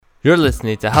You're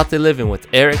listening to Healthy Living with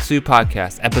Eric Sue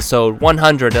Podcast, episode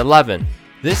 111.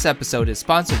 This episode is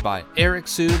sponsored by Eric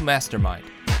Sue Mastermind.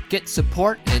 Get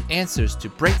support and answers to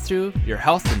break through your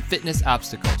health and fitness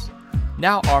obstacles.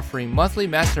 Now offering monthly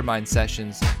mastermind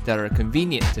sessions that are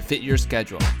convenient to fit your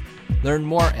schedule. Learn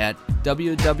more at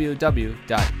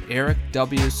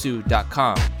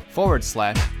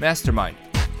www.ericwsue.com/mastermind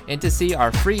and to see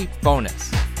our free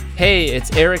bonus. Hey,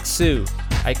 it's Eric Sue.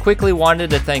 I quickly wanted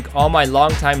to thank all my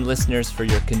longtime listeners for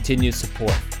your continued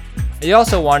support. I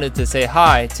also wanted to say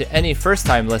hi to any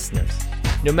first-time listeners.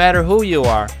 No matter who you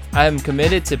are, I am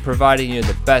committed to providing you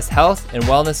the best health and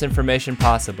wellness information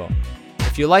possible.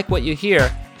 If you like what you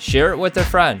hear, share it with a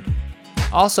friend.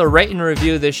 Also, rate and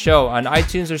review this show on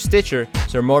iTunes or Stitcher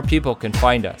so more people can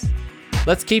find us.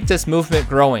 Let's keep this movement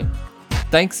growing.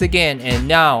 Thanks again, and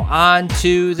now on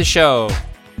to the show.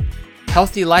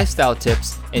 Healthy lifestyle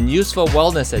tips and useful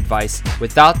wellness advice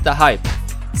without the hype.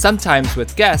 Sometimes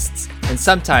with guests and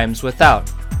sometimes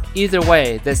without. Either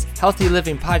way, this Healthy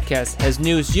Living podcast has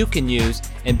news you can use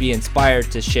and be inspired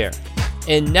to share.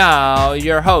 And now,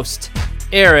 your host,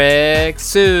 Eric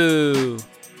Sue.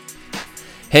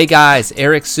 Hey guys,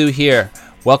 Eric Sue here.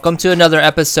 Welcome to another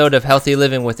episode of Healthy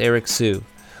Living with Eric Sue.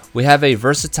 We have a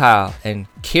versatile and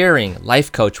caring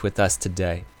life coach with us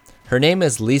today. Her name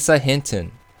is Lisa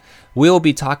Hinton. We will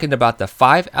be talking about the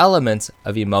 5 elements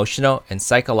of emotional and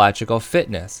psychological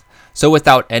fitness. So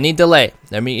without any delay,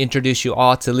 let me introduce you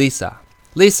all to Lisa.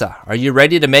 Lisa, are you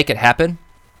ready to make it happen?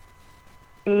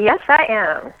 Yes, I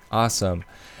am. Awesome.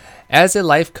 As a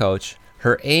life coach,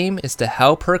 her aim is to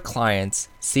help her clients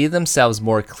see themselves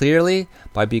more clearly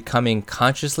by becoming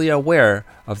consciously aware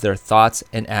of their thoughts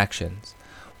and actions,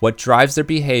 what drives their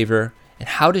behavior, and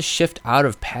how to shift out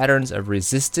of patterns of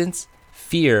resistance,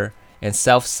 fear, and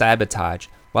self-sabotage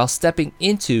while stepping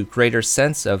into greater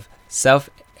sense of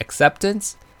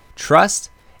self-acceptance,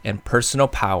 trust, and personal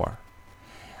power.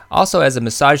 Also, as a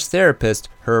massage therapist,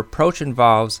 her approach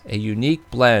involves a unique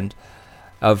blend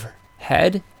of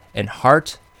head and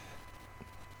heart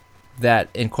that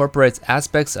incorporates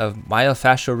aspects of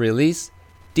myofascial release,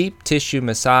 deep tissue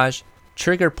massage,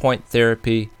 trigger point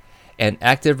therapy, and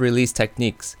active release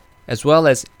techniques, as well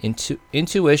as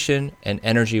intuition and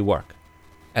energy work.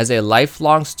 As a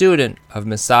lifelong student of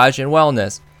massage and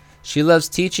wellness, she loves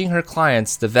teaching her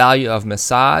clients the value of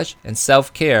massage and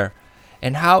self-care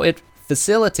and how it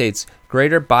facilitates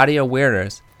greater body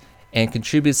awareness and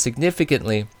contributes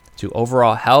significantly to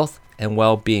overall health and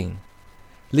well-being.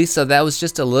 Lisa, that was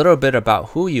just a little bit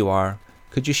about who you are.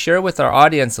 Could you share with our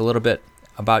audience a little bit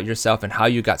about yourself and how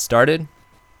you got started?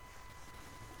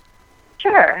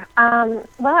 Sure.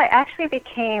 Well, I actually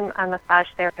became a massage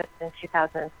therapist in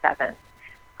 2007.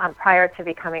 Prior to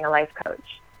becoming a life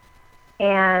coach.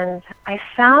 And I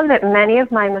found that many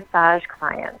of my massage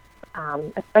clients,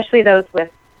 especially those with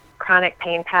chronic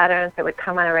pain patterns that would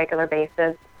come on a regular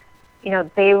basis,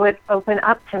 they would open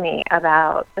up to me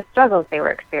about the struggles they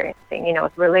were experiencing,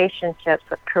 with relationships,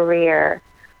 with career,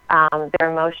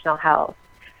 their emotional health.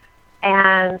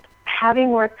 And having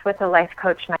worked with a life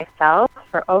coach myself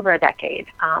for over a decade,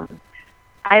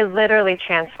 I literally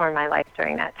transformed my life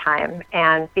during that time.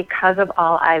 And because of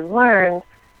all I learned,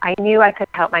 I knew I could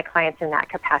help my clients in that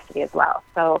capacity as well.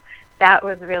 So that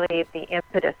was really the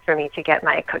impetus for me to get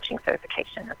my coaching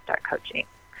certification and start coaching.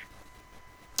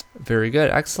 Very good.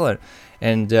 Excellent.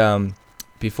 And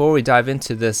before we dive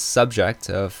into this subject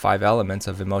of 5 elements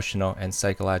of emotional and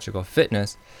psychological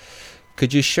fitness,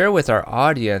 could you share with our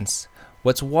audience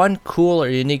what's one cool or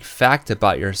unique fact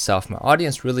about yourself? My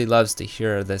audience really loves to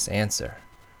hear this answer.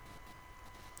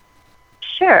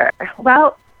 Sure.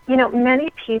 Well, many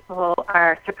people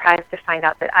are surprised to find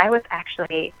out that I was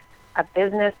actually a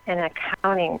business and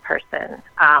accounting person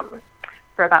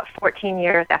for about 14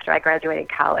 years after I graduated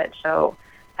college. So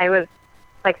I was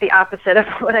like the opposite of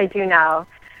what I do now.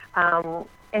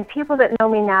 And people that know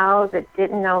me now that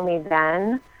didn't know me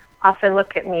then often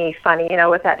look at me funny,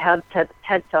 with that head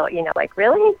tilt, like,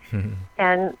 really? Mm-hmm.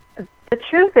 And the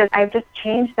truth is I've just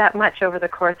changed that much over the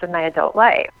course of my adult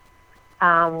life.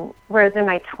 Whereas in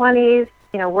my 20s,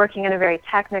 working in a very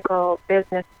technical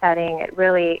business setting, it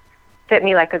really fit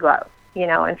me like a glove,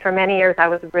 and for many years I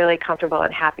was really comfortable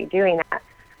and happy doing that.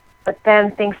 But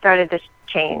then things started to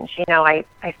change. I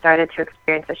started to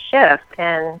experience a shift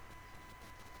and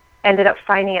ended up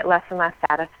finding it less and less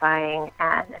satisfying,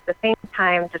 and at the same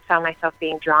time just found myself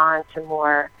being drawn to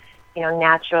more,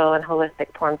 natural and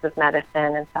holistic forms of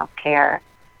medicine and self-care.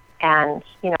 And,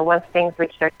 once things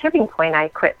reached their tipping point, I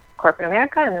quit corporate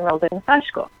America and enrolled in massage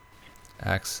school.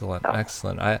 Excellent.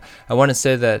 I want to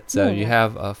say that you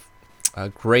have a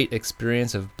great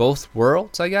experience of both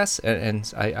worlds, I guess.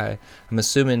 And I'm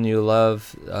assuming you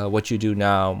love what you do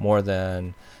now more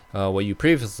than what you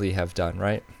previously have done,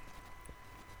 right?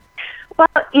 Well,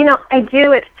 I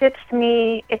do. It fits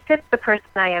me. It fits the person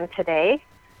I am today,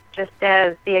 just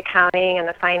as the accounting and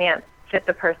the finance fit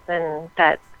the person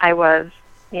that I was,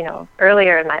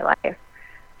 earlier in my life.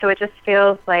 So it just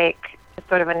feels like it's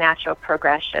sort of a natural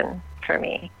progression for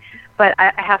me. But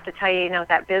I have to tell you,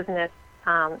 that business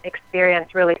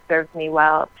experience really serves me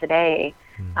well today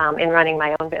in running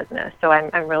my own business. So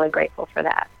I'm really grateful for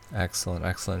that. Excellent.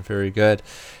 Very good.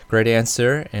 Great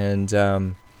answer. And,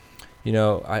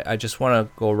 I just want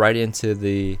to go right into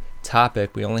the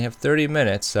topic. We only have 30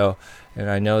 minutes, and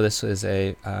I know this is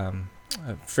a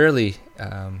fairly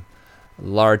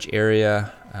large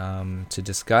area to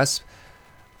discuss,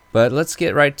 but let's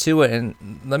get right to it.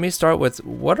 And let me start with,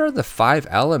 what are the 5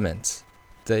 elements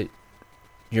that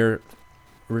you're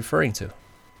referring to?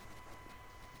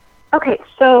 Okay,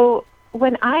 so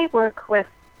when I work with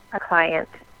a client,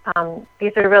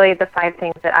 these are really the 5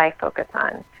 things that I focus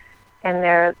on. And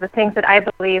they're the things that I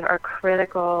believe are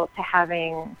critical to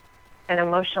having an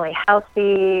emotionally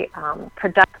healthy,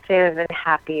 productive, and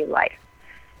happy life.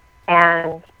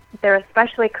 And they're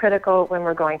especially critical when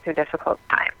we're going through difficult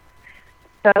times.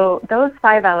 So those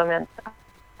 5 elements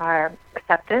are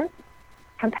acceptance,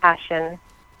 compassion,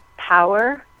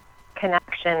 power,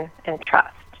 connection, and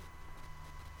trust.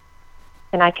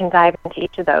 And I can dive into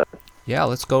each of those. Yeah,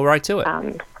 let's go right to it.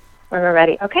 When we're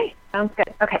ready. Okay, sounds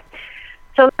good. Okay.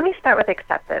 So let me start with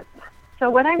acceptance. So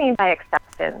what I mean by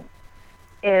acceptance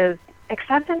is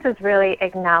really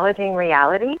acknowledging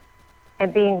reality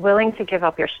and being willing to give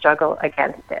up your struggle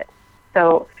against it.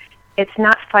 So it's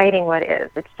not fighting what is.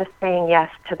 It's just saying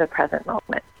yes to the present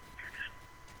moment.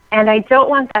 And I don't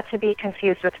want that to be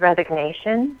confused with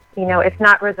resignation. It's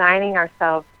not resigning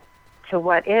ourselves to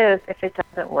what is if it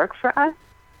doesn't work for us.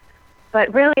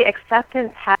 But really,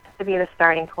 acceptance has to be the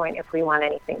starting point if we want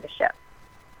anything to shift.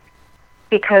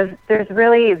 Because there's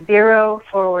really zero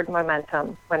forward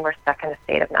momentum when we're stuck in a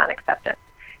state of non-acceptance.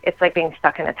 It's like being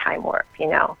stuck in a time warp,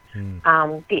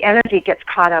 The energy gets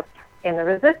caught up in the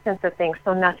resistance of things,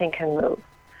 so nothing can move.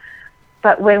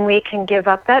 But when we can give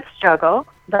up that struggle,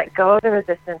 let go of the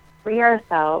resistance, free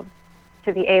ourselves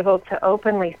to be able to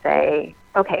openly say,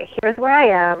 okay, here's where I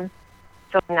am,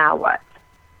 so now what?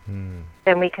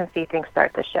 Then we can see things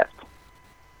start to shift.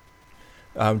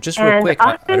 Just real quick,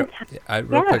 I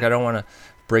don't want to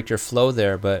break your flow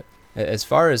there, but as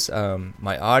far as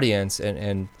my audience,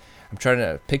 and I'm trying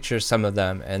to picture some of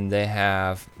them, and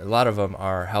a lot of them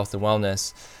are health and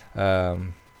wellness,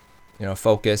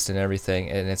 focused and everything,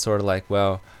 and it's sort of like,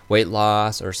 weight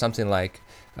loss or something like,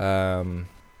 how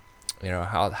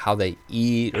they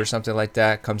eat or something like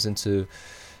that comes into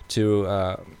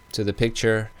the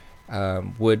picture.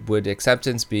 Would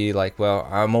acceptance be like,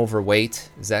 I'm overweight?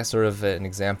 Is that sort of an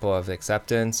example of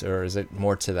acceptance, or is it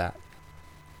more to that?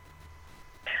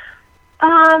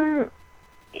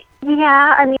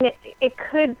 Yeah, I mean, it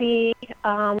could be.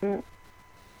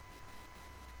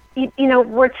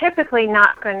 We're typically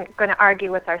not going to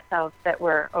argue with ourselves that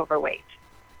we're overweight.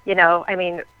 I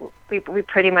mean, we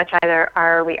pretty much either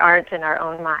are or we aren't in our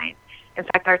own mind. In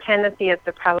fact, our tendency is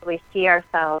to probably see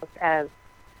ourselves as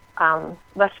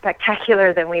less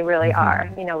spectacular than we really are.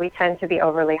 We tend to be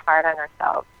overly hard on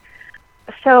ourselves.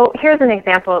 So here's an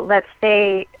example. Let's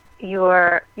say you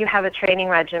have a training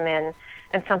regimen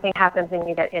and something happens and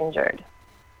you get injured.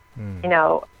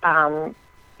 You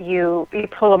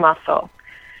pull a muscle,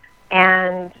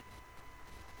 and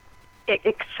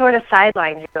it sort of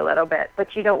sidelines you a little bit,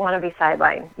 but you don't want to be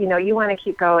sidelined. You want to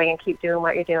keep going and keep doing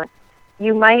what you're doing.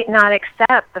 You might not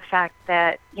accept the fact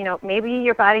that, maybe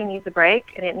your body needs a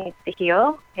break and it needs to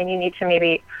heal, and you need to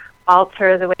maybe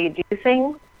alter the way you do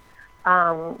things.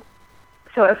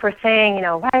 So if we're saying,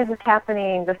 why is this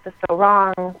happening? This is so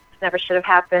wrong. This never should have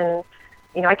happened.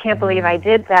 I can't believe I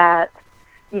did that.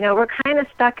 We're kind of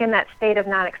stuck in that state of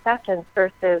non-acceptance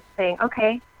versus saying,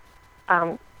 okay,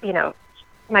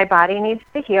 my body needs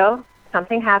to heal.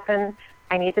 Something happened.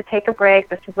 I need to take a break.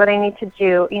 This is what I need to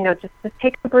do. Just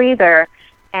take a breather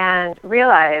and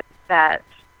realize that,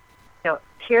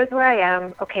 here's where I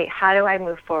am. Okay, how do I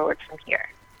move forward from here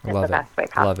in the best way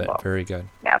possible? Love it. Very good.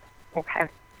 Yeah. Okay.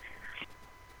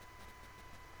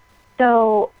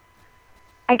 So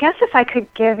I guess if I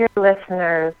could give your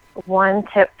listeners one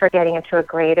tip for getting into a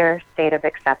greater state of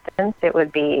acceptance, it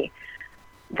would be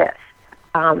this.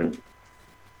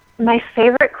 My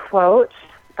favorite quote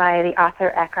by the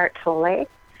author Eckhart Tolle.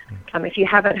 If you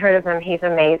haven't heard of him, he's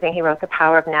amazing. He wrote The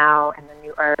Power of Now and The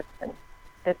New Earth, and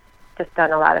it's just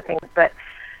done a lot of things. But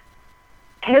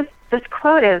his this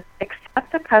quote is,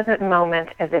 accept the present moment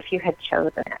as if you had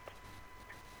chosen it.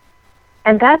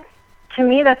 And that's, to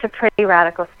me, that's a pretty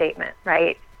radical statement,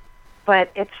 right?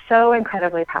 But it's so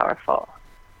incredibly powerful.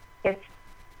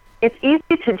 It's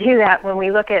easy to do that when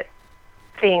we look at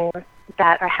things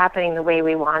that are happening the way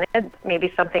we wanted,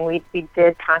 maybe something we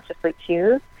did consciously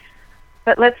choose.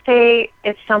 But let's say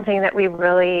it's something that we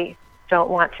really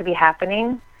don't want to be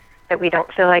happening, that we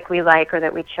don't feel like we like or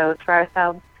that we chose for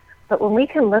ourselves. But when we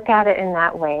can look at it in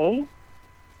that way,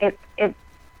 it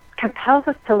compels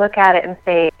us to look at it and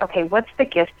say, okay, what's the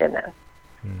gift in this?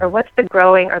 Or what's the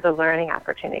growing or the learning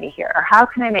opportunity here? Or how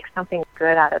can I make something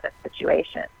good out of this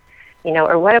situation?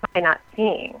 Or what am I not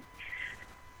seeing?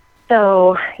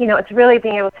 So, it's really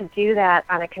being able to do that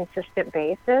on a consistent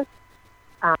basis.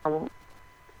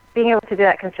 Being able to do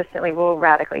that consistently will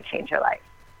radically change your life.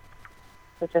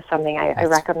 It's just something I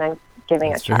recommend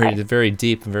giving a try. It's very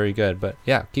deep and very good, but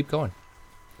yeah, keep going.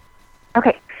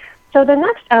 Okay, so the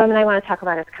next element I want to talk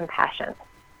about is compassion.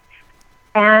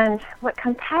 And what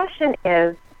compassion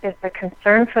is the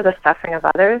concern for the suffering of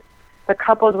others, but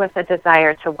coupled with a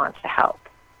desire to want to help.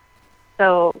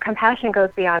 So compassion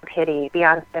goes beyond pity,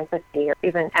 beyond sympathy, or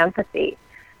even empathy,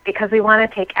 because we want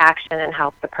to take action and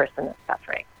help the person that's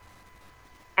suffering.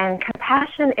 And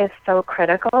compassion is so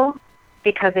critical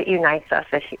because it unites us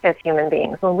as human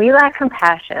beings. When we lack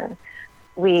compassion,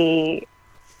 we're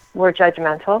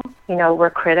judgmental, we're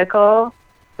critical,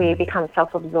 we become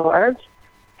self-absorbed,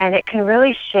 and it can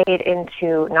really shade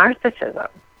into narcissism.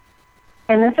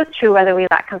 And this is true whether we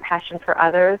lack compassion for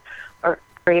others or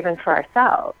even for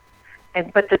ourselves.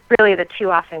 But the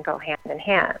two often go hand in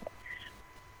hand.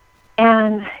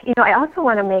 And, I also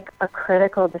want to make a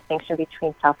critical distinction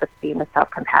between self-esteem and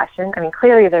self-compassion. I mean,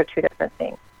 clearly they're two different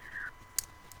things.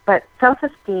 But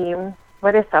self-esteem,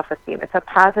 what is self-esteem? It's a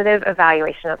positive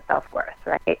evaluation of self-worth,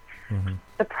 right? Mm-hmm.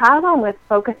 The problem with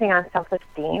focusing on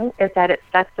self-esteem is that it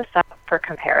sets us up for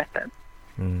comparison.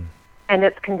 Mm. And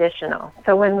it's conditional.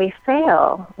 So when we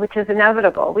fail, which is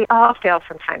inevitable, we all fail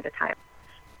from time to time,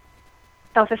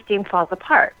 self-esteem falls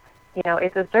apart.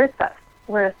 It deserts us.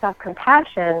 Whereas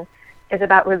self-compassion is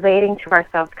about relating to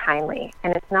ourselves kindly,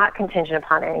 and it's not contingent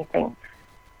upon anything.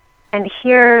 And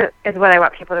here is what I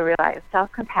want people to realize.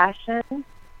 Self-compassion,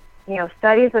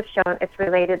 studies have shown it's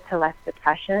related to less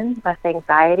depression, less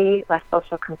anxiety, less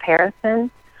social comparison,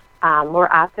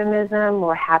 more optimism,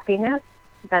 more happiness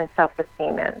than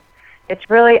self-esteem is. It's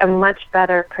really a much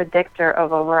better predictor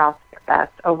of overall success,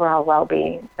 overall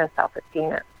well-being than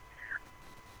self-esteem is.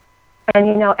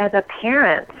 And, as a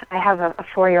parent, I have a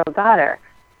 4-year-old daughter,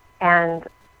 and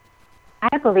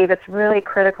I believe it's really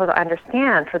critical to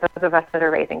understand for those of us that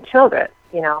are raising children,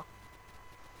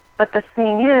 But the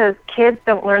thing is, kids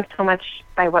don't learn so much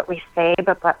by what we say,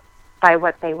 but by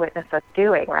what they witness us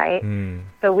doing, right? Mm.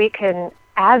 So we can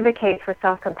advocate for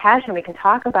self-compassion, we can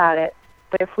talk about it,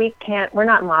 but if we're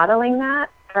not modeling that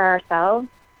for ourselves,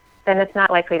 then it's not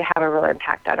likely to have a real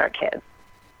impact on our kids,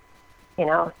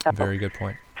 So, very good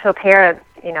point. So parents,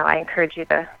 I encourage you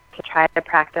to try to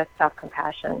practice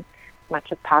self-compassion as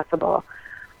much as possible.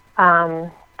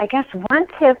 I guess one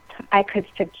tip I could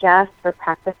suggest for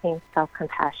practicing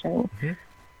self-compassion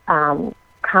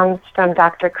comes from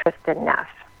Dr. Kristin Neff.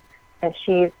 And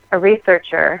she's a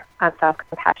researcher on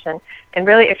self-compassion. And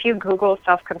really, if you Google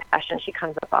self-compassion, she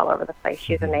comes up all over the place.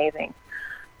 She's amazing.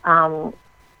 And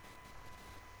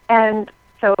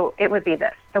so it would be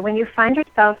this. So when you find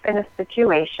yourself in a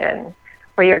situation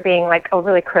where you're being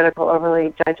overly critical,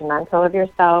 overly judgmental of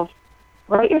yourself,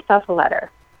 write yourself a letter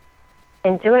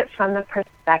and do it from the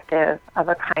perspective of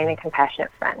a kind and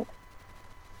compassionate friend.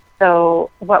 So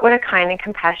what would a kind and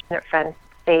compassionate friend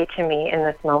say to me in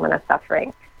this moment of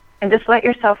suffering? And just let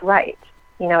yourself write.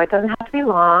 It doesn't have to be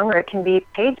long, or it can be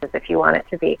pages if you want it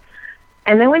to be.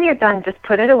 And then when you're done, just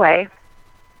put it away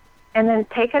and then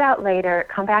take it out later,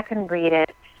 come back and read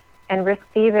it and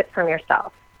receive it from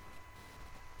yourself.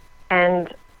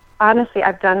 And honestly,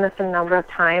 I've done this a number of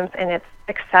times, and it's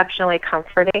exceptionally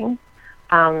comforting.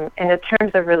 And in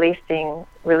terms of releasing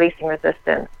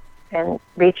resistance and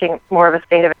reaching more of a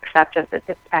state of acceptance,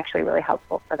 it's actually really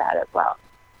helpful for that as well.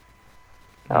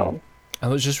 So, I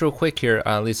was just real quick here,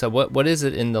 Lisa. What is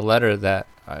it in the letter that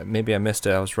maybe I missed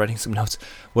it? I was writing some notes.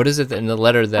 What is it in the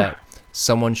letter that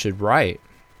someone should write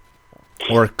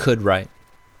or could write?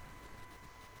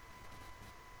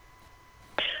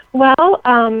 Well,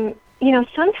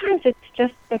 sometimes it's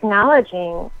just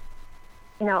acknowledging,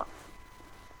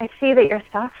 I see that you're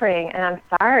suffering, and I'm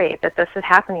sorry that this is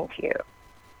happening to you.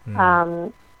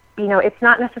 It's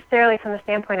not necessarily from the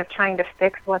standpoint of trying to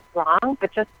fix what's wrong,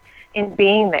 but just in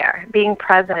being there, being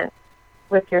present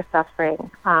with your suffering.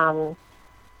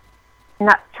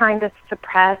 not trying to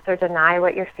suppress or deny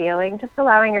what you're feeling, just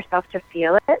allowing yourself to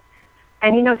feel it.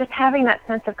 And, just having that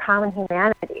sense of common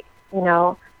humanity,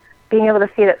 being able to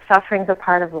see that suffering's a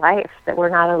part of life, that we're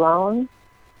not alone.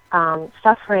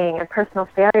 Suffering and personal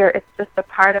failure, it's just a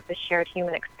part of the shared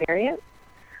human experience.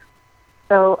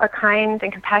 So a kind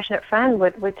and compassionate friend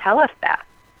would tell us that,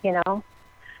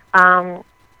 and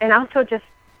also just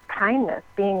kindness,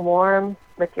 being warm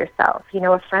with yourself.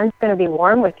 A friend's going to be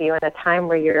warm with you in a time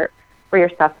where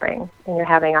you're suffering and you're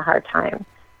having a hard time.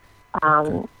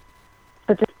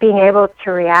 So just being able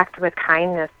to react with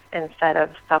kindness instead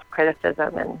of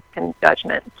self-criticism and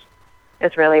judgment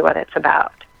is really what it's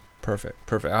about.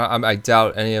 Perfect. I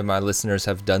doubt any of my listeners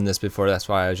have done this before. That's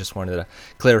why I just wanted to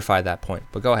clarify that point.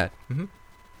 But go ahead. Mm-hmm.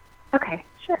 Okay,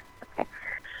 sure. Okay.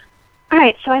 All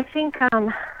right, so I think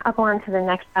I'll go on to the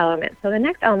next element. So the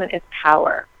next element is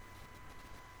power.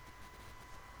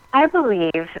 I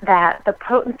believe that the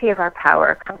potency of our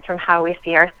power comes from how we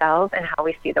see ourselves and how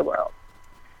we see the world.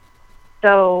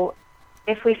 So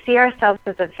if we see ourselves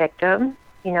as a victim,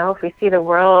 if we see the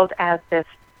world as this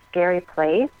scary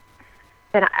place,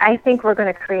 then I think we're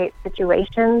going to create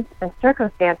situations and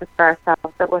circumstances for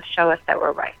ourselves that will show us that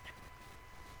we're right.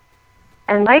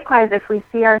 And likewise, if we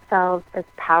see ourselves as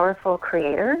powerful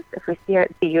creators, if we see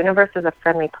the universe as a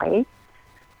friendly place,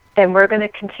 then we're going to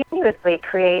continuously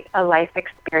create a life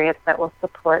experience that will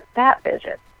support that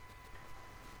vision.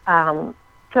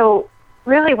 So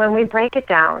really, when we break it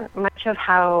down, much of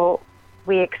how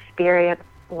we experience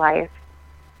life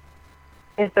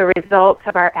is the result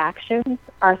of our actions,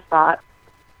 our thoughts,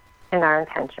 and our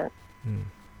intentions.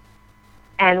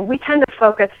 And we tend to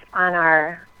focus on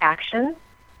our actions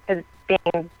as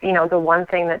being, the one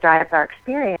thing that drives our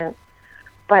experience.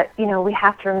 But, we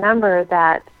have to remember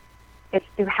that it's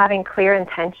through having clear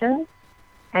intentions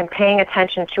and paying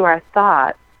attention to our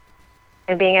thoughts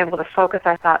and being able to focus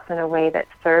our thoughts in a way that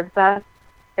serves us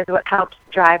is what helps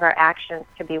drive our actions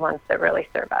to be ones that really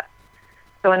serve us.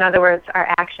 So in other words,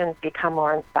 our actions become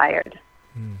more inspired.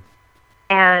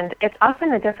 And it's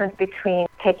often the difference between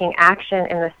taking action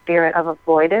in the spirit of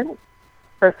avoidance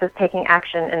versus taking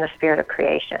action in the spirit of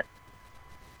creation.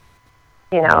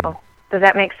 Does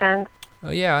that make sense? Oh,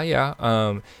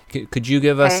 yeah. Could you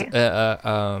give us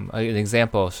an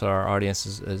example so our audience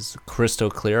is crystal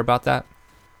clear about that?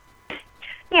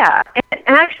 Yeah,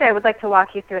 and actually I would like to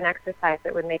walk you through an exercise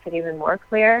that would make it even more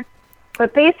clear.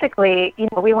 But basically,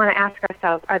 we want to ask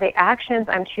ourselves, are they actions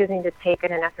I'm choosing to take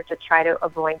in an effort to try to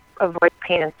avoid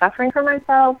pain and suffering for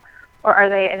myself, or are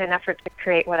they in an effort to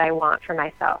create what I want for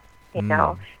myself?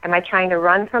 Am I trying to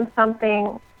run from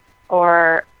something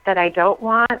or that I don't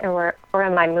want, or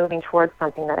am I moving towards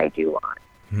something that I do want?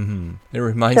 Mm-hmm. It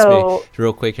reminds me,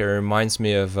 real quick, it reminds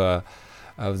me of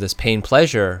this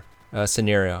pain-pleasure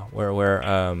scenario where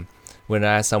when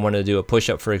I ask someone to do a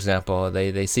push-up, for example,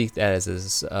 they see that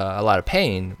as a lot of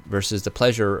pain versus the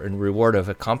pleasure and reward of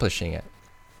accomplishing it.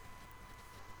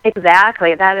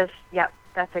 Exactly. That's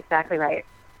exactly right.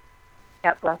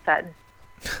 Yep, well said.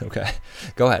 Okay,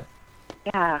 go ahead.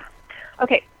 Yeah.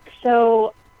 Okay,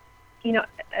 so,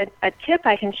 a tip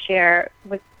I can share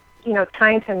with,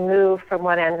 trying to move from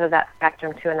one end of that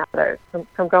spectrum to another,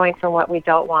 from going from what we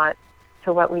don't want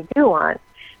to what we do want,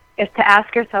 is to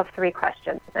ask yourself 3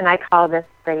 questions. And I call this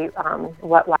the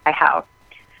what, why, how.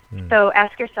 So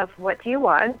ask yourself, what do you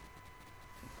want?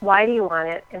 Why do you want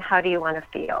it? And how do you want to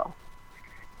feel?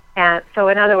 And so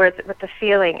in other words, with the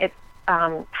feeling, it's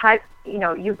how,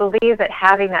 you believe that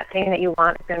having that thing that you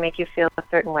want is going to make you feel a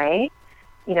certain way.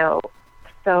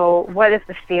 So what is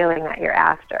the feeling that you're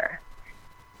after?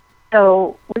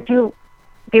 So would you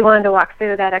be willing to walk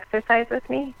through that exercise with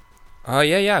me?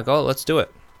 Yeah, go. Let's do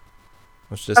it.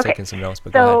 I was just taking some notes,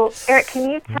 but go ahead. So, Eric,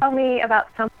 can you tell me about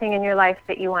something in your life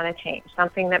that you want to change?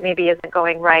 Something that maybe isn't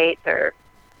going right, or,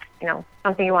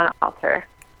 something you want to alter?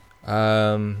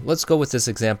 Let's go with this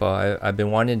example. I've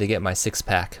been wanting to get my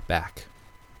 6-pack back.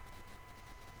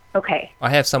 Okay. I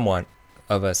have somewhat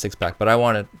of a 6-pack, but I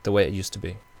want it the way it used to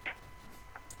be.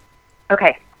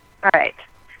 Okay. All right.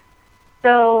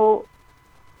 So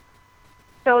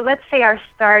let's say our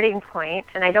starting point,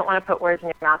 and I don't want to put words in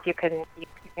your mouth. You can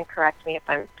correct me if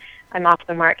I'm off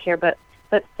the mark here, but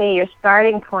let's say your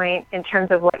starting point in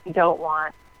terms of what you don't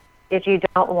want is you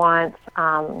don't want,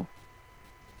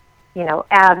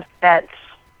 abs that's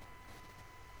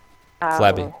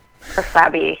flabby. Or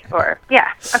flabby, or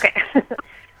yeah. Okay.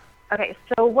 Okay.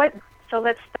 So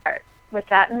let's start with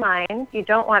that in mind. You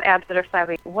don't want abs that are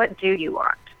flabby. What do you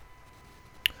want?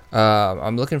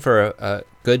 I'm looking for a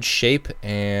good shape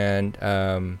and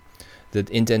the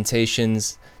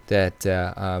indentations that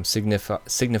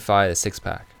signify a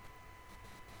 6-pack.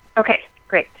 Okay,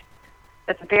 Great.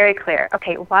 That's very clear.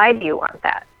 Okay, why do you want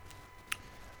that?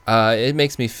 It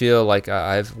makes me feel like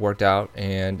I've worked out,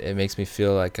 and it makes me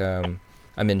feel like I'm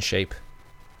in shape.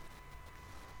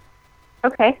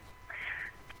 Okay.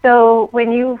 So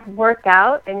when you work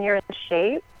out and you're in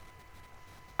shape,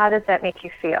 how does that make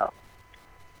you feel?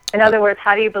 In other words,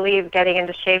 how do you believe getting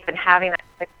into shape and having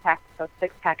that those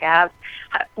six-pack abs,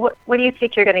 what do you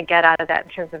think you're going to get out of that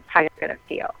in terms of how you're going to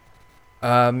feel?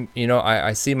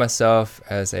 I see myself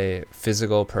as a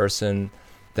physical person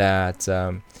that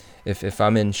if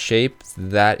I'm in shape,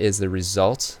 that is the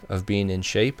result of being in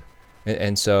shape.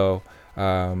 And so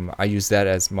I use that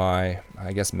as my,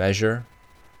 I guess, measure.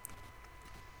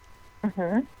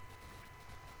 Mm-hmm.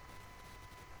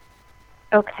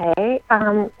 Okay.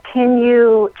 Can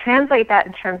you translate that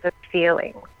in terms of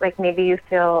feelings? Like maybe you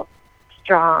feel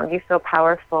strong, you feel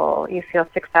powerful, you feel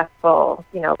successful.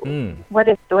 What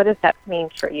does that mean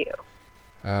for you?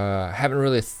 I haven't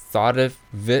really thought of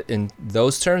it in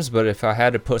those terms, but if I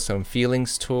had to put some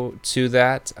feelings to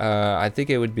that, I think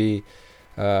it would be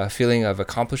a feeling of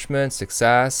accomplishment,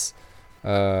 success,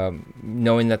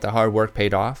 knowing that the hard work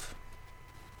paid off.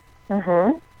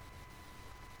 Mm-hmm.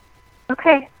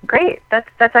 Okay, great. That's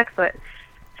excellent.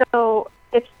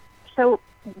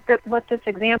 What this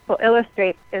example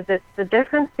illustrates is the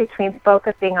difference between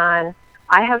focusing on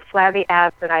I have flabby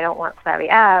abs and I don't want flabby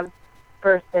abs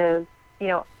versus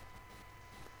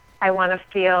I want to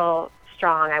feel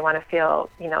strong. I want to feel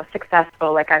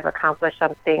successful, like I've accomplished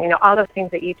something. All those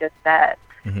things that you just said.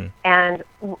 Mm-hmm. And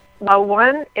while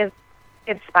one is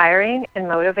inspiring and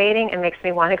motivating and makes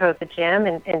me want to go to the gym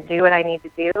and do what I need to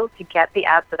do to get the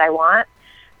abs that I want,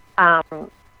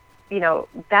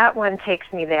 that one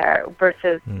takes me there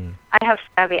versus I have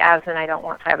flabby abs and I don't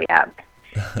want flabby abs.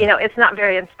 It's not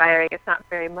very inspiring. It's not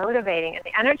very motivating. And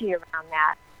the energy around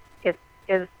that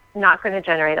is not going to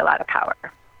generate a lot of power.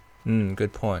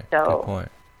 Good point. So, good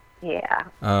point. Yeah.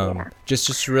 Just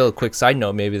a real quick side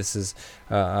note, maybe this is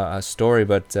a story,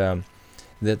 but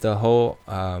the whole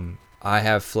I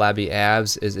have flabby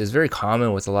abs is very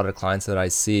common with a lot of clients that I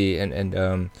see,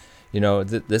 and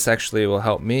this actually will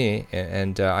help me,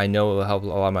 and I know it will help a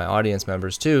lot of my audience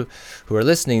members too, who are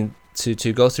listening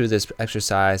to go through this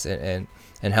exercise and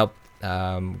help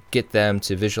get them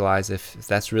to visualize, if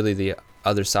that's really the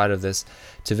other side of this,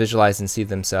 to visualize and see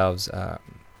themselves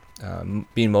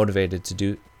being motivated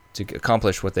to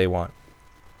accomplish what they want.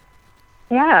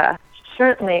 Yeah,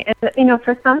 certainly. And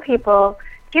for some people,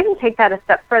 you can take that a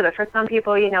step further. For some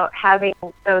people, having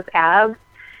those abs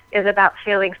is about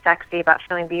feeling sexy, about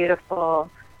feeling beautiful,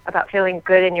 about feeling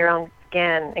good in your own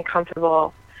skin and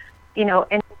comfortable.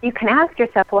 And you can ask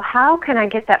yourself, well, how can I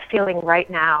get that feeling right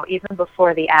now, even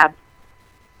before the abs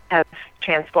have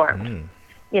transformed?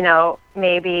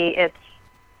 Maybe it's,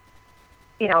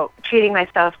 treating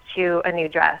myself to a new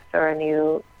dress or a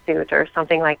new suit or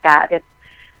something like that. It's,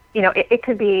 it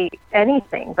could be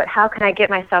anything, but how can I get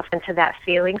myself into that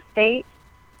feeling state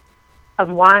of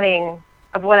wanting,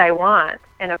 of what I want,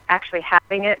 and of actually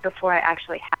having it before I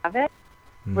actually have it,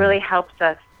 really helps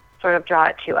us sort of draw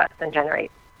it to us and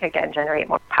generate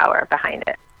more power behind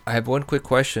it. I have one quick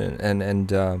question, and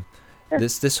sure.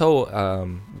 This whole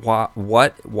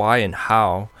why, and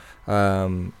how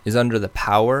is under the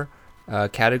power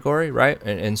category, right?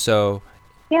 And so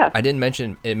yeah. I didn't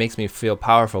mention it makes me feel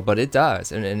powerful, but it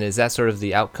does. And is that sort of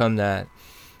the outcome that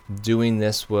doing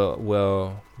this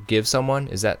will give someone?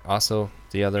 Is that also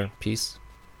the other piece?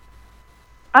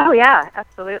 Oh yeah,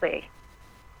 absolutely.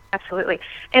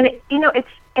 And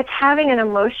it's having an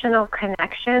emotional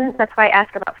connection. That's why I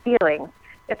ask about feelings.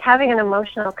 It's having an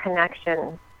emotional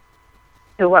connection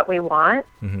to what we want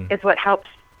is what helps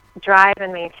drive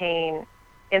and maintain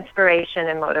inspiration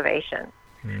and motivation.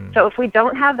 So if we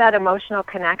don't have that emotional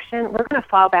connection, we're going to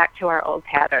fall back to our old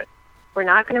patterns. We're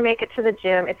not going to make it to the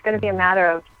gym. It's going to be a matter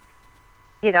of,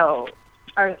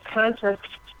 our conscious,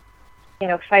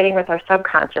 fighting with our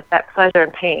subconscious, that pleasure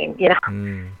and pain,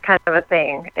 kind of a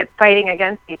thing. It's fighting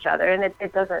against each other, and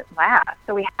it doesn't last.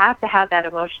 So we have to have that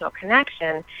emotional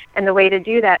connection, and the way to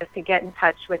do that is to get in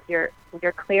touch with your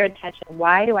clear intention.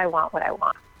 Why do I want what I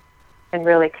want? And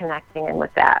really connecting in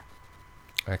with that.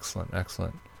 Excellent.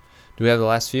 Do we have the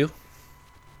last few?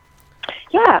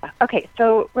 Yeah. Okay.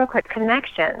 So real quick,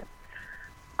 connection.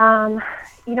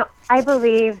 I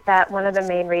believe that one of the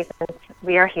main reasons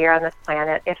we are here on this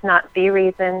planet, if not the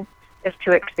reason, is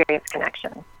to experience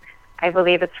connection. I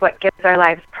believe it's what gives our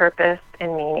lives purpose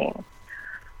and meaning.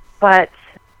 But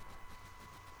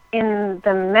in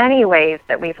the many ways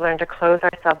that we've learned to close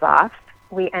ourselves off,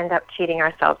 we end up cheating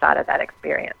ourselves out of that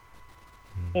experience.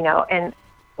 And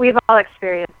we've all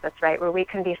experienced this, right, where we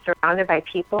can be surrounded by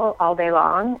people all day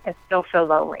long and still feel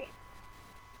lonely.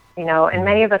 You know, and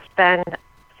many of us spend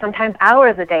sometimes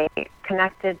hours a day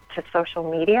connected to social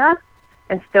media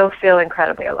and still feel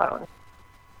incredibly alone.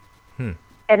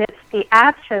 And it's the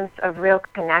absence of real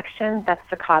connection that's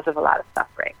the cause of a lot of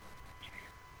suffering.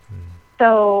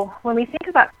 So when we think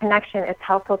about connection, it's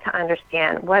helpful to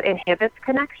understand what inhibits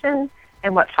connection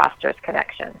and what fosters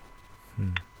connection.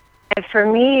 And for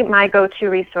me, my go-to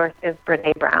resource is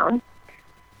Brené Brown.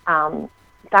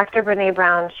 Dr. Brené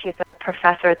Brown, she's a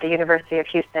professor at the University of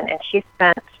Houston, and she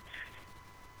spent,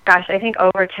 I think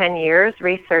over 10 years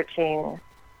researching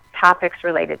topics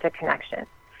related to connection.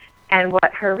 And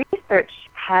what her research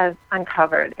has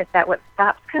uncovered is that what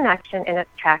stops connection in its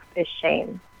tracks is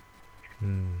shame.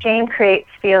 Shame creates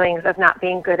feelings of not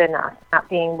being good enough, not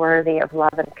being worthy of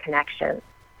love and connection.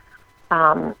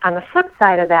 On the flip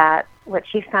side of that, what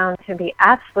she found to be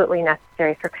absolutely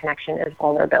necessary for connection is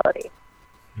vulnerability.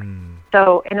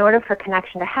 So in order for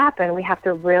connection to happen, we have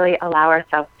to really allow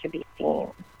ourselves to be seen,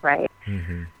 right?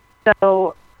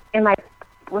 So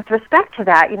with respect to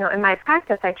that, you know, in my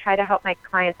practice, I try to help my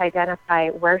clients identify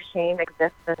where shame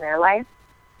exists in their life.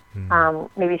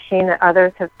 Maybe shame that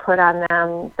others have put on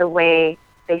them, the way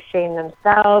they shame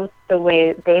themselves, the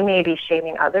way they may be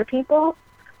shaming other people,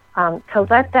 to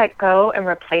let that go and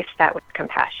replace that with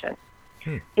compassion.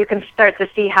 You can start to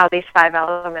see how these 5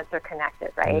 elements are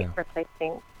connected, right? Yeah.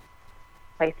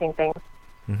 Replacing things.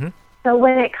 So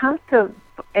when it comes to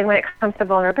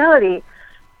vulnerability,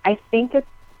 I think it's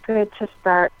good to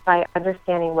start by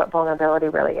understanding what vulnerability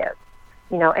really is.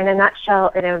 You know, in a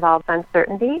nutshell, it involves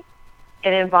uncertainty.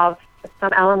 It involves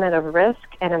some element of risk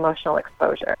and emotional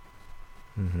exposure.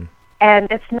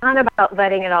 And it's not about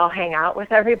letting it all hang out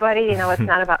with everybody. You know, it's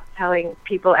not about telling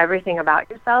people everything about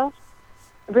yourself.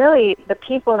 Really, the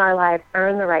people in our lives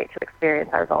earn the right to experience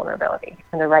our vulnerability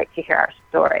and the right to hear our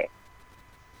story.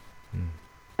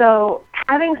 So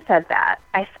having said that,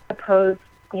 I suppose,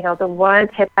 you know, the one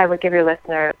tip I would give your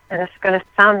listeners, and it's going to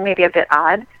sound maybe a bit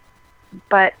odd,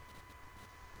 but,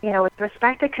 you know, with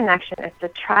respect to connection, is to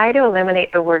try to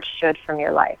eliminate the word should from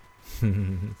your life.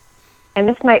 And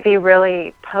this might be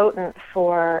really potent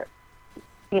for,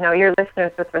 you know, your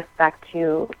listeners with respect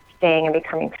to staying and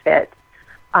becoming fit.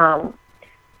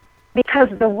 Because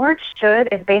the word should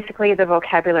is basically the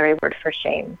vocabulary word for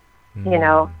shame. You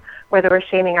know, whether we're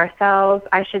shaming ourselves,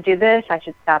 I should do this, I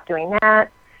should stop doing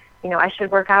that, you know, I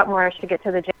should work out more, I should get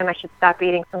to the gym, I should stop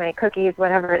eating so many cookies,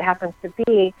 whatever it happens to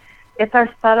be. It's our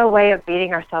subtle way of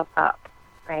beating ourselves up,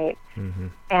 right?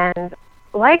 And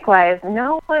likewise,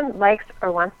 no one likes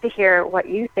or wants to hear what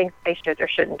you think they should or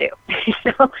shouldn't do. You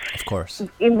know? Of course.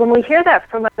 When we hear that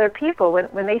from other people,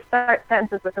 when they start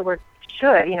sentences with the word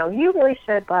should, you know, you really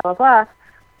should, blah, blah, blah,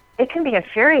 it can be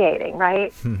infuriating,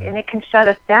 right? And it can shut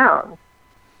us down.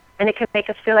 And it can make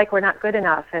us feel like we're not good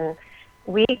enough. And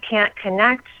we can't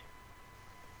connect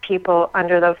people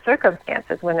under those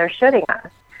circumstances when they're shoulding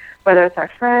us, whether it's our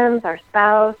friends, our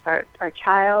spouse, our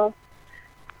child.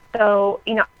 So,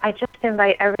 you know, I just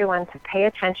invite everyone to pay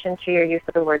attention to your use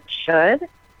of the word should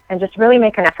and just really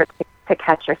make an effort to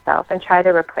catch yourself and try to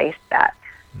replace that.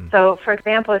 So, for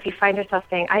example, if you find yourself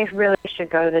saying, I really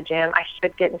should go to the gym, I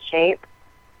should get in shape,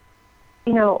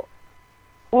 you know,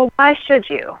 well, why should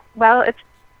you? Well, it's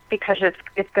because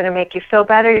it's going to make you feel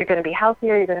better, you're going to be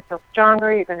healthier, you're going to feel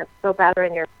stronger, you're going to feel better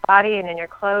in your body and in your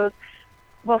clothes.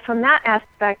 Well, from that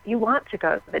aspect, you want to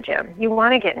go to the gym. You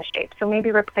want to get in shape. So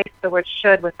maybe replace the word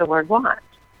should with the word want.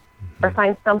 Or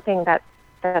find something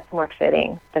that's more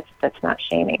fitting, that's not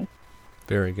shaming.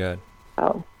 Very good.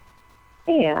 So,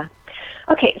 yeah.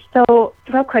 Okay, so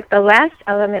real quick, the last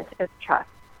element is trust.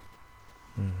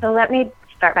 So let me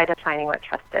start by defining what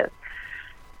trust is.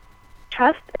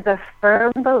 Trust is a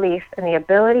firm belief in the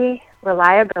ability,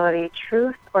 reliability,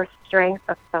 truth, or strength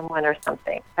of someone or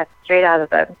something. That's straight out of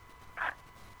the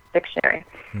dictionary.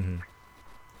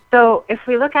 So if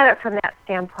we look at it from that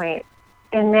standpoint,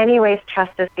 in many ways,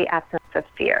 trust is the absence of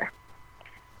fear.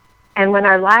 And when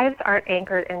our lives aren't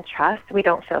anchored in trust, we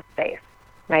don't feel safe,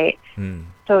 right?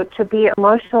 So to be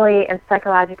emotionally and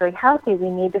psychologically healthy, we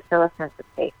need to feel a sense of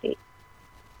safety.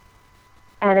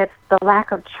 And it's the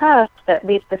lack of trust that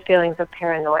leads to feelings of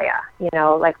paranoia, you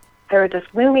know, like there are just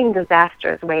looming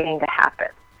disasters waiting to happen.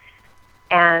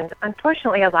 And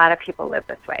unfortunately, a lot of people live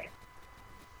this way.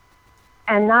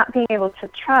 And not being able to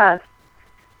trust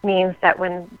means that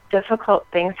when difficult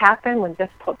things happen, when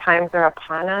difficult times are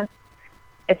upon us,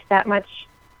 it's that much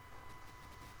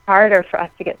harder for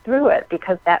us to get through it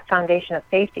because that foundation of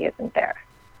safety isn't there.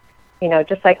 You know,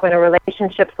 just like when a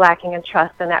relationship's lacking in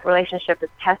trust and that relationship is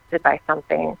tested by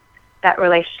something, that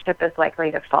relationship is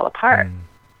likely to fall apart.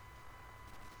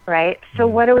 Right? So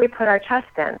what do we put our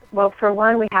trust in? Well, for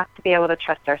one, we have to be able to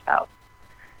trust ourselves,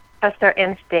 trust our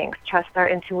instincts, trust our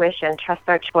intuition, trust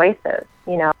our choices,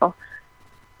 you know.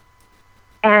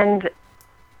 And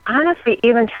honestly,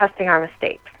 even trusting our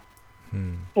mistakes.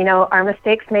 You know, our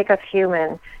mistakes make us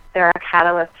human. They're a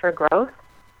catalyst for growth.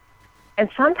 And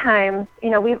sometimes, you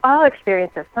know, we've all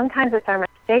experienced this. Sometimes it's our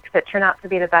mistakes that turn out to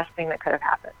be the best thing that could have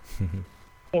happened.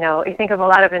 You know, you think of a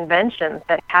lot of inventions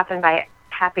that happen by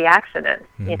happy accident,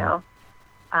 you know.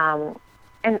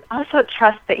 And also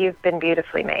trust that you've been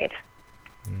beautifully made.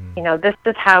 You know, this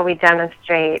is how we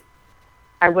demonstrate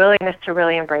our willingness to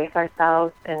really embrace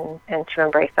ourselves and to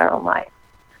embrace our own life.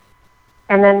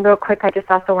 And then real quick, I just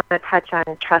also want to touch on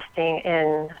trusting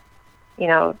in, you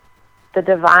know, the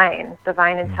divine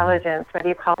intelligence, whether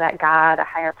you call that God, a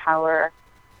higher power,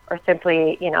 or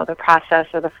simply, you know, the process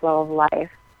or the flow of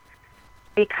life.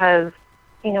 Because,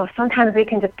 you know, sometimes we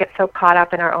can just get so caught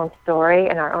up in our own story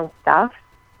and our own stuff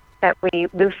that we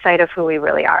lose sight of who we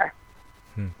really are.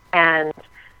 And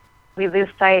we lose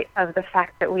sight of the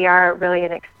fact that we are really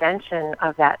an extension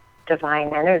of that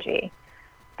divine energy.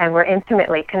 And we're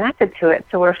intimately connected to it,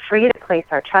 so we're free to place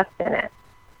our trust in it.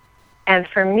 And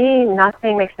for me,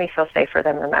 nothing makes me feel safer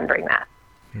than remembering that.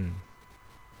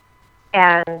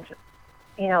 And,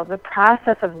 you know, the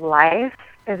process of life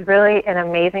is really an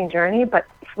amazing journey, but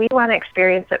if we want to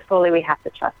experience it fully, we have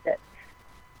to trust it.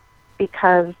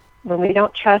 Because when we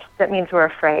don't trust, that means we're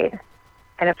afraid.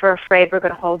 And if we're afraid, we're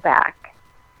going to hold back.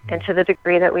 And to the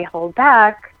degree that we hold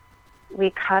back, we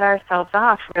cut ourselves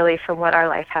off really from what our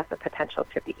life has the potential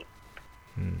to be.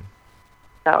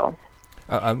 So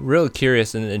I'm really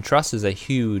curious, and trust is a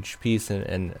huge piece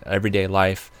in everyday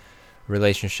life,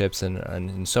 relationships,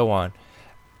 and so on.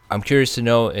 I'm curious to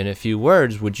know, in a few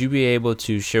words, would you be able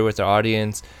to share with our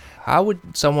audience, how would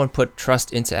someone put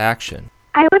trust into action?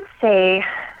 I would say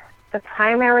the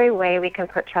primary way we can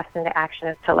put trust into action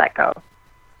is to let go.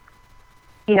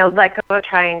 You know, let go of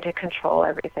trying to control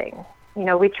everything. You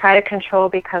know, we try to control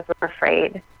because we're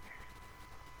afraid.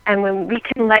 And when we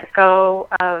can let go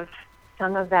of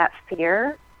some of that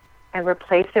fear and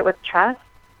replace it with trust,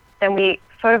 then we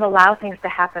sort of allow things to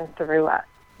happen through us,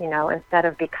 you know, instead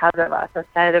of because of us,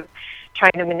 instead of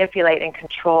trying to manipulate and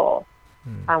control.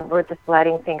 We're just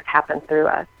letting things happen through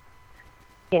us.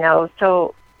 You know,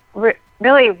 so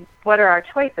really, what are our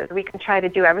choices? We can try to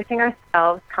do everything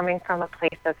ourselves coming from a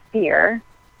place of fear,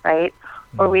 right?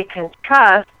 Or we can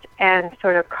trust and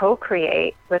sort of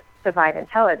co-create with divine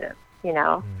intelligence, you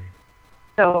know.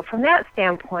 So from that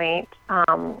standpoint,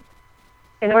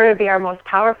 in order to be our most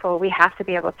powerful, we have to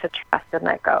be able to trust and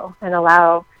let go and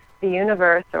allow the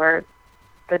universe or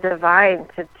the divine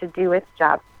to do its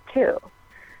job too.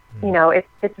 You know, it's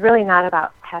really not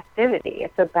about passivity.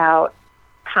 It's about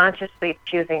consciously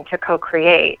choosing to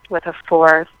co-create with a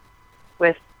force,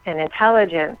 with an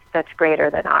intelligence that's greater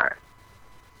than ours.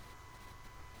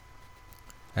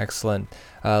 Excellent.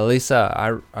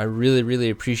 Lisa, I really, really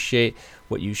appreciate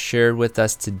what you shared with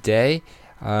us today.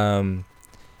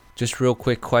 Just real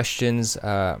quick questions.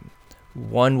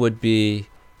 One would be,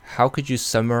 how could you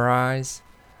summarize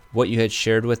what you had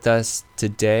shared with us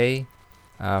today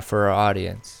for our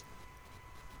audience?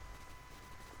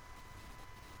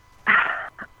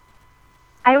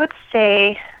 I would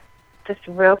say, just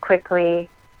real quickly,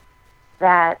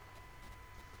 that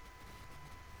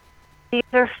these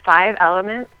are 5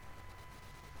 elements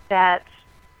that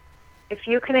if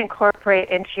you can incorporate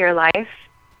into your life,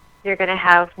 you're going to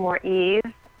have more ease,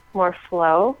 more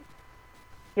flow.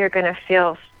 You're going to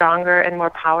feel stronger and more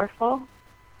powerful.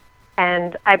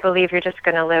 And I believe you're just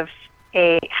going to live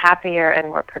a happier and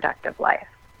more productive life.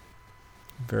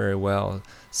 Very well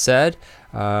said.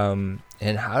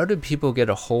 And how do people get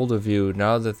a hold of you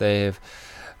now that they've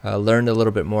learned a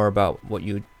little bit more about what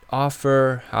you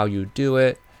offer, how you do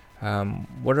it?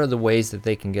 What are the ways that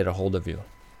they can get a hold of you?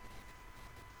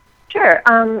 Sure.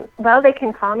 Well, they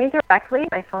can call me directly.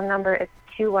 My phone number is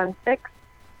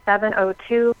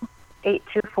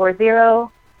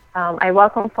 216-702-8240. I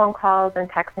welcome phone calls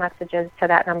and text messages to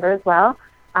that number as well.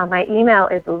 My email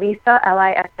is Lisa,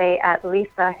 Lisa, at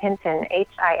LisaHinton,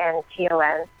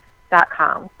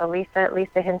 HINTON.com. So Lisa at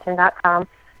LisaHinton.com.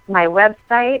 My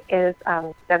website is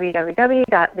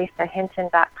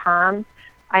www.lisahinton.com.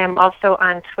 I am also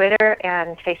on Twitter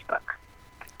and Facebook.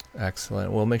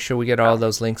 Excellent. We'll make sure we get all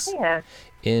those links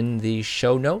in the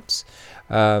show notes.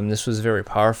 This was a very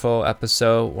powerful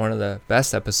episode, one of the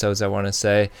best episodes, I want to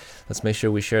say. Let's make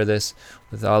sure we share this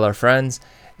with all our friends,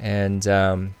 and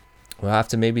we'll have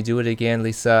to maybe do it again.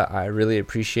 Lisa, I really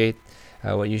appreciate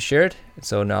what you shared. It's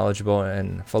so knowledgeable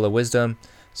and full of wisdom.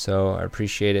 So I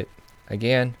appreciate it.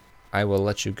 Again, I will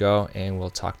let you go, and we'll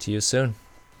talk to you soon.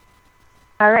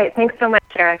 All right. Thanks so much,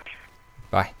 Eric.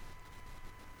 Bye.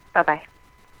 Bye-bye.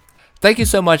 Thank you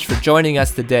so much for joining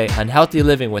us today on Healthy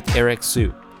Living with Eric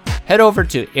Sue. Head over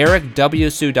to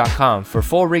ericwsue.com for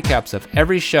full recaps of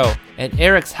every show and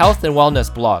Eric's health and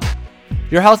wellness blog.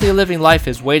 Your healthy living life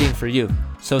is waiting for you,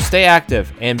 so stay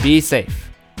active and be safe.